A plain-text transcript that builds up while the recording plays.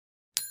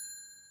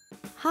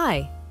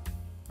Hi!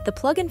 The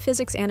plugin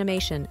Physics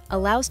Animation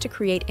allows to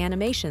create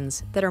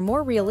animations that are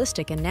more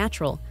realistic and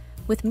natural,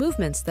 with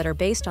movements that are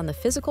based on the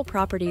physical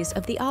properties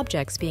of the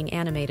objects being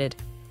animated.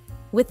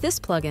 With this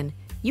plugin,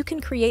 you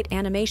can create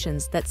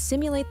animations that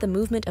simulate the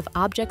movement of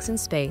objects in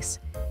space,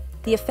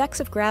 the effects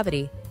of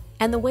gravity,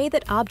 and the way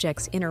that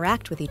objects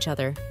interact with each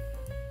other.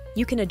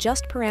 You can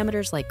adjust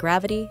parameters like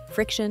gravity,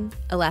 friction,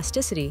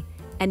 elasticity,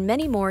 and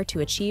many more to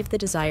achieve the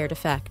desired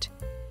effect.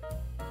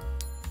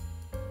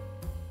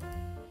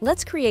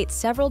 Let's create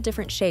several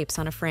different shapes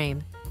on a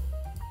frame.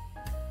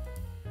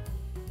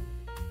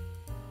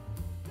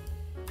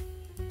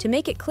 To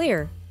make it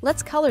clear,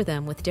 let's color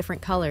them with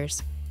different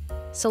colors.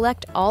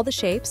 Select all the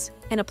shapes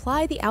and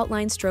apply the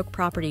outline stroke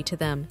property to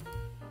them.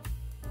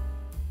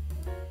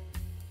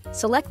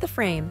 Select the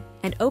frame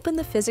and open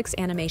the Physics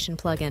Animation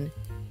plugin.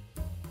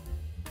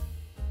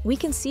 We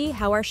can see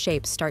how our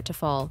shapes start to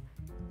fall.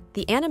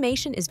 The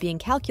animation is being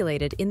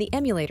calculated in the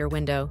emulator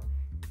window.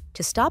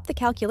 To stop the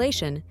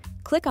calculation,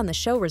 click on the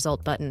Show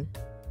Result button.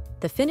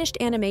 The finished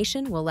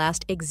animation will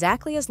last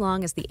exactly as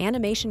long as the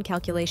animation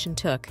calculation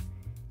took.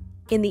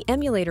 In the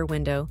emulator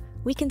window,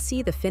 we can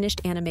see the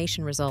finished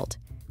animation result.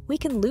 We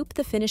can loop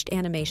the finished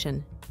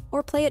animation,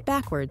 or play it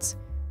backwards,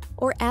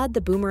 or add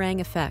the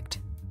boomerang effect.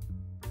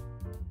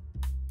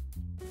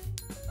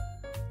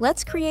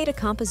 Let's create a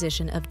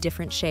composition of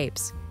different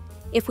shapes.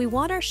 If we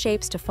want our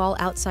shapes to fall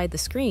outside the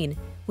screen,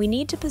 we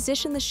need to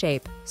position the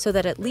shape so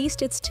that at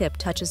least its tip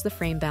touches the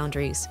frame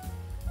boundaries.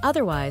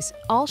 Otherwise,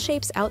 all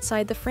shapes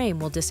outside the frame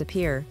will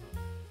disappear.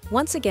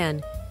 Once again,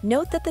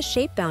 note that the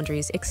shape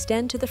boundaries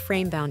extend to the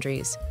frame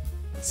boundaries.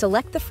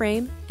 Select the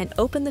frame and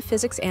open the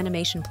Physics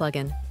Animation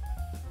plugin.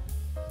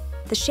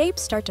 The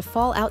shapes start to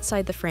fall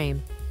outside the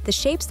frame. The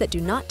shapes that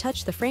do not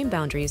touch the frame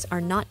boundaries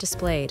are not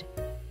displayed.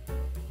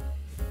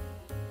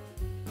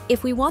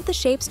 If we want the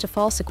shapes to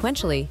fall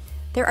sequentially,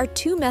 there are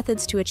two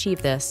methods to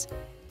achieve this.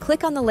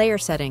 Click on the layer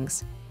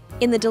settings.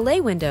 In the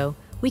delay window,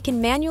 we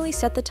can manually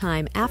set the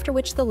time after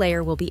which the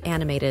layer will be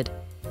animated.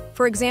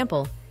 For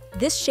example,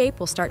 this shape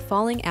will start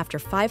falling after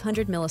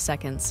 500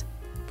 milliseconds,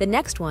 the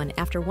next one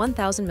after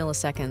 1000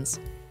 milliseconds,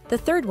 the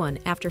third one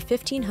after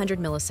 1500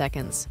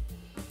 milliseconds,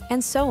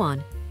 and so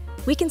on.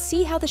 We can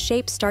see how the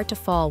shapes start to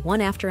fall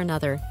one after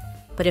another,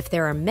 but if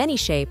there are many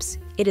shapes,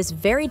 it is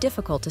very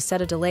difficult to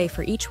set a delay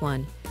for each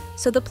one,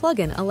 so the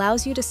plugin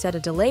allows you to set a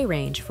delay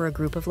range for a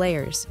group of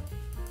layers.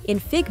 In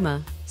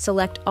Figma,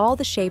 select all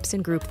the shapes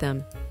and group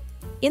them.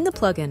 In the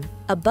plugin,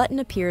 a button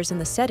appears in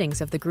the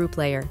settings of the group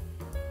layer.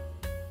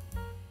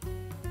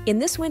 In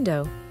this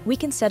window, we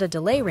can set a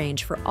delay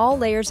range for all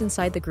layers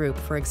inside the group,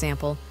 for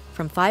example,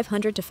 from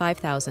 500 to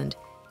 5000,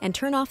 and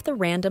turn off the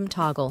random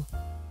toggle.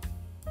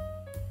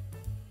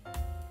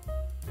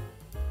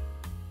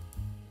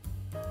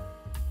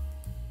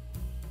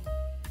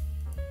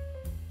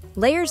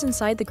 Layers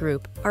inside the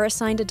group are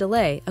assigned a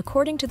delay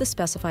according to the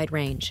specified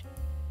range.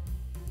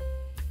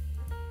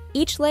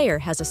 Each layer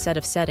has a set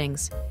of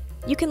settings.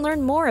 You can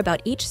learn more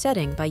about each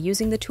setting by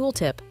using the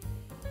tooltip.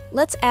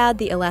 Let's add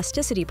the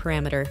elasticity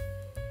parameter.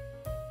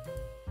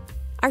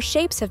 Our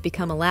shapes have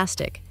become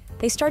elastic.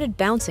 They started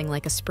bouncing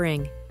like a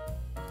spring.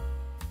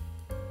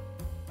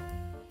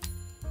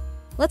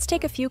 Let's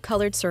take a few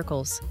colored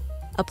circles.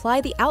 Apply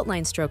the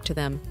outline stroke to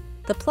them.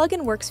 The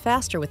plugin works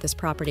faster with this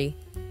property.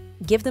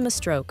 Give them a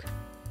stroke.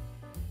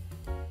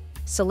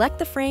 Select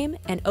the frame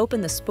and open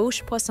the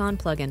Spoosh Poisson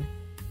plugin.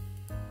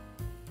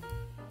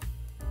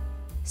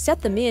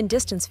 Set the mean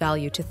distance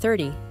value to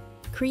 30.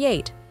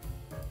 Create.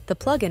 The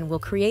plugin will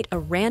create a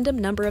random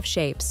number of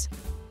shapes.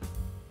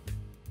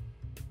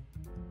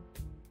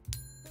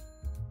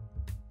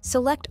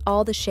 Select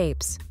all the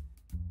shapes.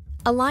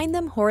 Align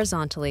them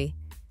horizontally.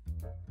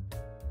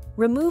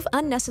 Remove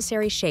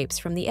unnecessary shapes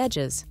from the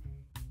edges.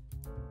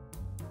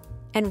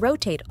 And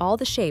rotate all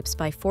the shapes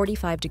by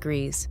 45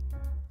 degrees.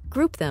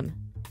 Group them.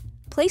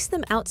 Place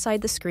them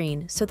outside the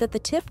screen so that the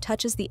tip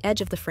touches the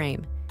edge of the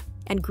frame,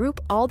 and group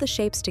all the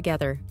shapes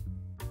together.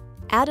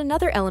 Add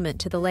another element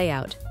to the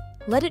layout.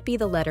 Let it be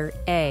the letter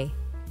A.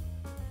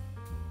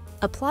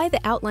 Apply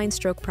the outline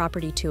stroke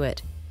property to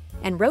it,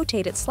 and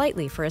rotate it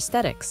slightly for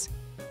aesthetics.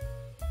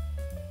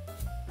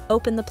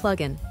 Open the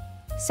plugin.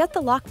 Set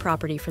the lock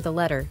property for the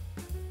letter.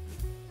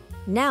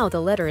 Now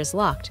the letter is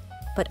locked,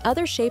 but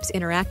other shapes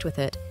interact with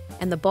it,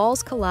 and the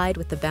balls collide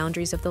with the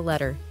boundaries of the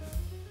letter.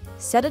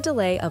 Set a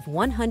delay of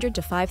 100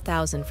 to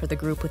 5000 for the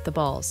group with the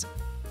balls.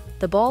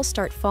 The balls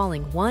start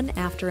falling one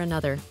after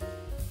another.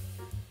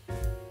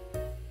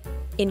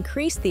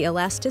 Increase the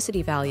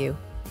elasticity value,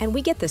 and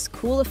we get this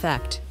cool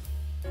effect.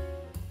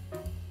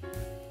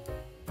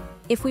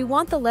 If we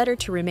want the letter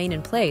to remain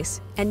in place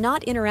and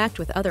not interact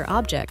with other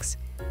objects,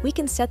 we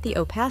can set the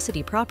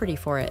opacity property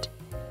for it.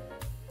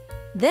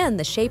 Then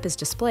the shape is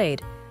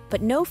displayed,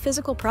 but no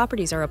physical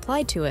properties are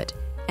applied to it,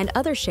 and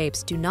other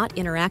shapes do not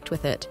interact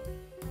with it.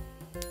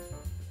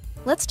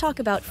 Let's talk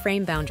about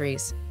frame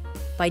boundaries.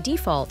 By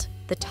default,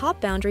 the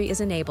top boundary is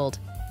enabled.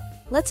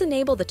 Let's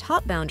enable the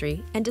top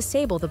boundary and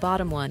disable the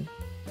bottom one.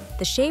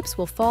 The shapes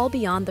will fall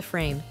beyond the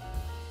frame.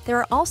 There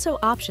are also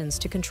options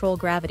to control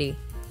gravity.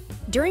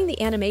 During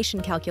the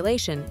animation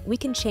calculation, we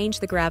can change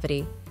the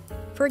gravity.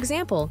 For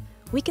example,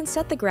 we can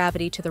set the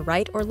gravity to the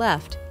right or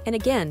left, and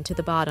again to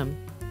the bottom.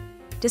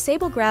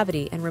 Disable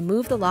gravity and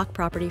remove the lock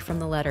property from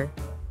the letter.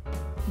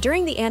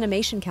 During the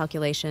animation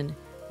calculation,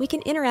 we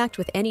can interact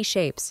with any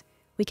shapes.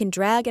 We can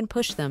drag and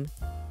push them,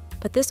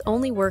 but this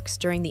only works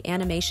during the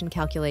animation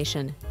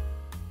calculation.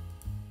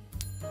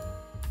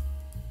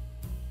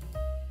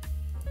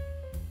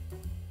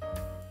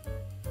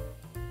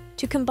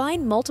 To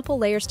combine multiple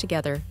layers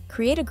together,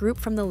 create a group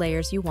from the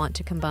layers you want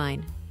to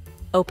combine.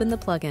 Open the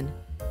plugin.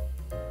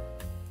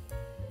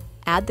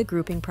 Add the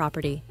grouping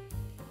property.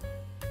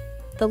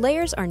 The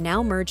layers are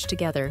now merged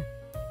together.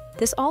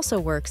 This also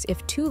works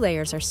if two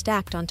layers are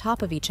stacked on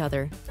top of each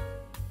other.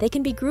 They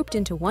can be grouped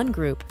into one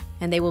group,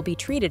 and they will be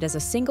treated as a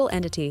single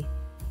entity.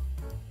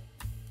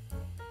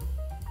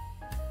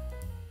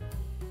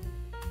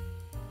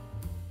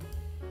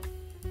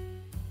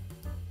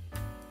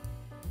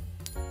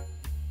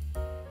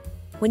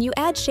 When you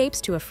add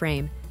shapes to a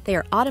frame, they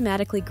are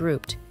automatically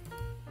grouped.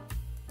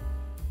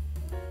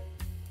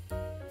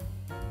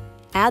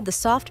 Add the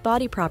soft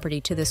body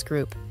property to this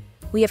group.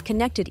 We have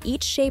connected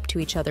each shape to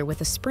each other with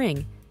a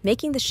spring,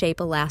 making the shape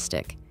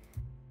elastic.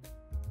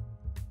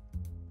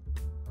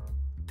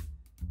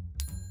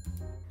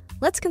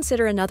 Let's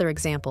consider another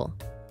example.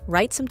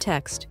 Write some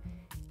text.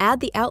 Add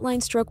the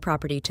outline stroke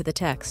property to the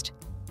text.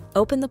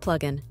 Open the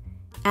plugin.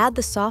 Add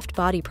the soft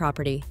body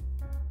property.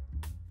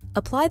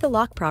 Apply the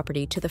lock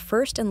property to the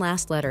first and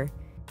last letter.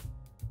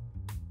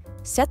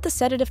 Set the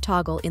sedative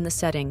toggle in the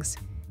settings.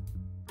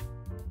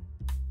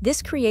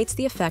 This creates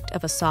the effect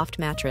of a soft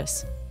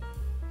mattress.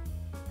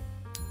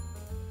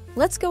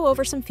 Let's go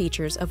over some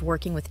features of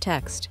working with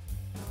text.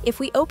 If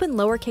we open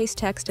lowercase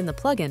text in the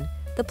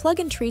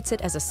plugin treats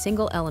it as a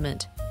single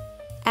element.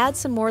 Add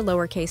some more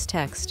lowercase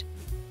text.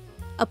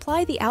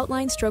 Apply the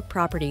outline stroke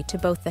property to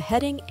both the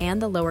heading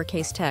and the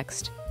lowercase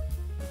text.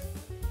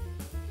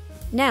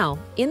 Now,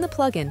 in the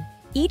plugin,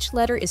 each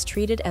letter is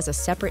treated as a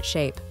separate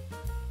shape.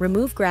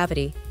 Remove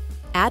gravity,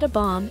 add a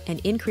bomb and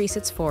increase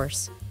its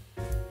force.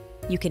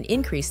 You can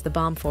increase the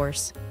bomb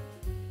force.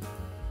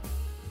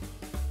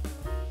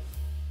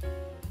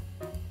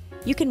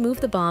 You can move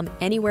the bomb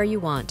anywhere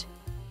you want.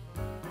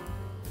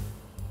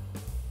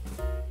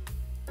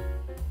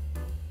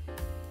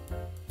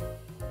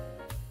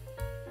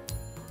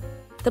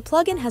 The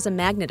plugin has a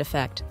magnet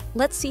effect.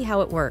 Let's see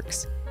how it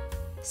works.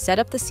 Set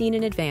up the scene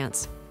in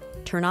advance.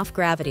 Turn off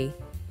gravity.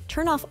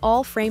 Turn off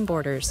all frame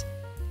borders.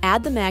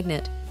 Add the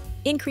magnet.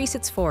 Increase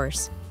its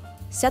force.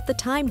 Set the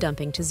time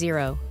dumping to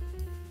 0.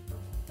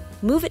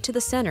 Move it to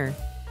the center.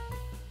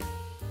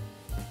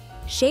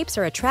 Shapes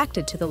are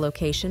attracted to the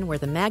location where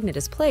the magnet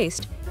is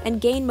placed and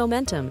gain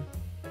momentum.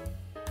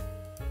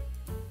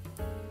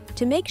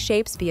 To make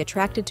shapes be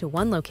attracted to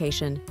one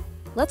location,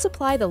 let's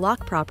apply the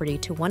lock property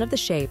to one of the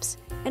shapes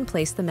and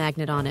place the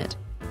magnet on it.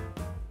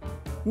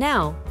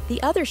 Now,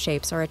 the other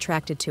shapes are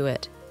attracted to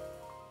it.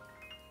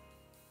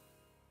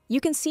 You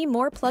can see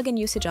more plugin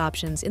usage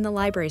options in the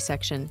library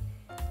section.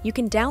 You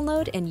can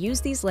download and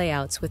use these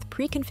layouts with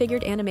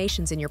pre-configured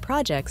animations in your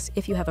projects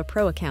if you have a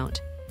pro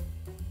account.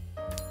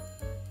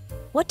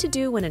 What to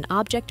do when an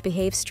object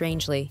behaves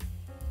strangely?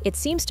 It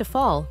seems to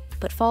fall,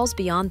 but falls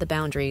beyond the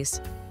boundaries.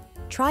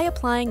 Try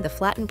applying the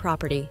flatten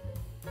property.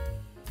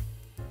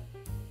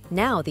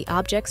 Now the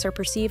objects are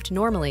perceived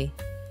normally.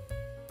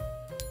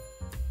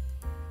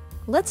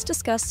 Let's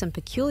discuss some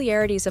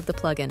peculiarities of the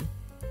plugin.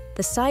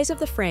 The size of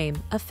the frame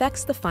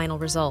affects the final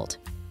result.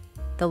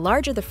 The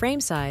larger the frame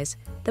size,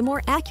 the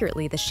more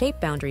accurately the shape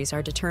boundaries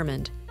are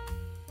determined.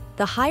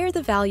 The higher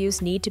the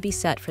values need to be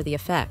set for the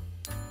effect.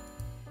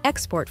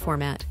 Export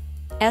format,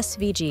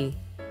 SVG.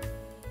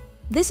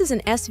 This is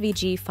an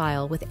SVG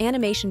file with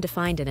animation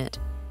defined in it.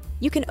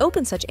 You can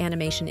open such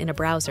animation in a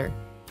browser.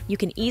 You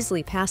can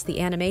easily pass the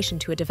animation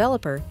to a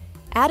developer,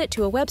 add it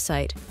to a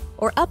website,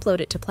 or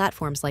upload it to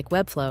platforms like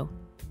Webflow.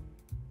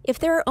 If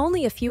there are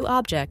only a few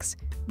objects,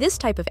 this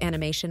type of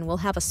animation will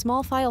have a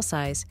small file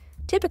size,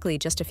 typically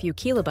just a few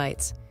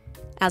kilobytes.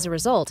 As a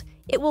result,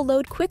 it will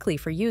load quickly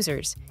for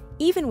users,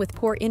 even with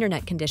poor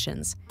internet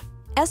conditions.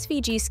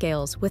 SVG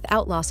scales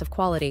without loss of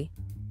quality.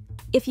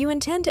 If you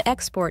intend to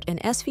export an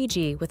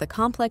SVG with a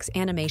complex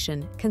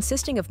animation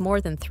consisting of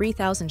more than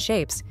 3,000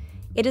 shapes,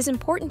 it is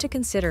important to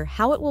consider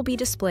how it will be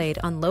displayed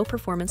on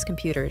low-performance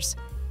computers.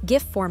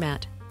 GIF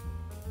format.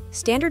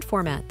 Standard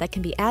format that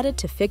can be added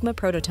to Figma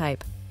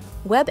Prototype.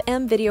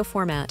 WebM video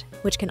format,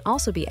 which can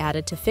also be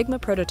added to Figma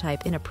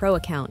Prototype in a Pro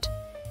account.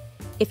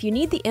 If you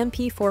need the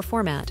MP4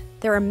 format,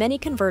 there are many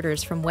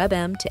converters from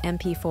WebM to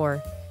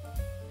MP4.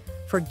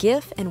 For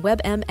GIF and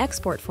WebM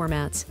export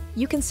formats,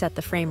 you can set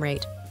the frame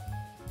rate.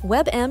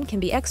 WebM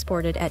can be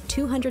exported at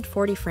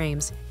 240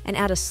 frames and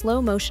add a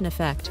slow motion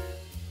effect.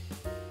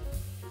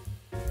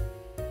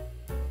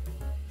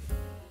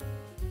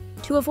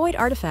 To avoid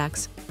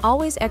artifacts,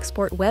 always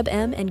export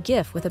WebM and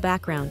GIF with a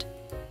background.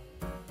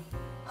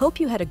 Hope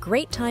you had a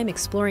great time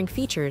exploring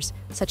features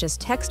such as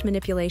text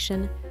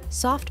manipulation,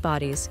 soft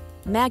bodies,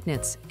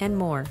 magnets, and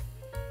more.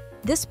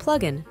 This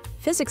plugin,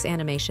 Physics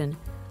Animation,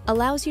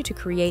 allows you to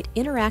create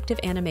interactive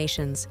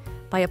animations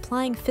by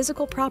applying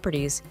physical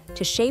properties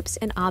to shapes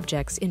and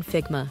objects in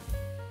Figma.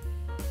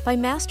 By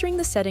mastering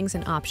the settings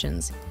and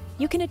options,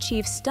 you can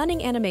achieve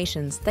stunning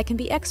animations that can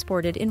be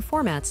exported in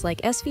formats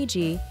like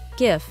SVG,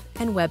 GIF,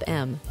 and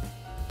webm.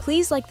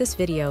 Please like this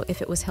video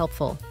if it was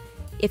helpful.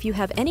 If you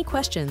have any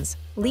questions,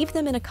 leave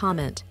them in a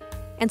comment,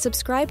 and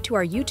subscribe to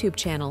our YouTube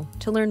channel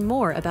to learn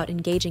more about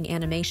engaging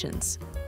animations.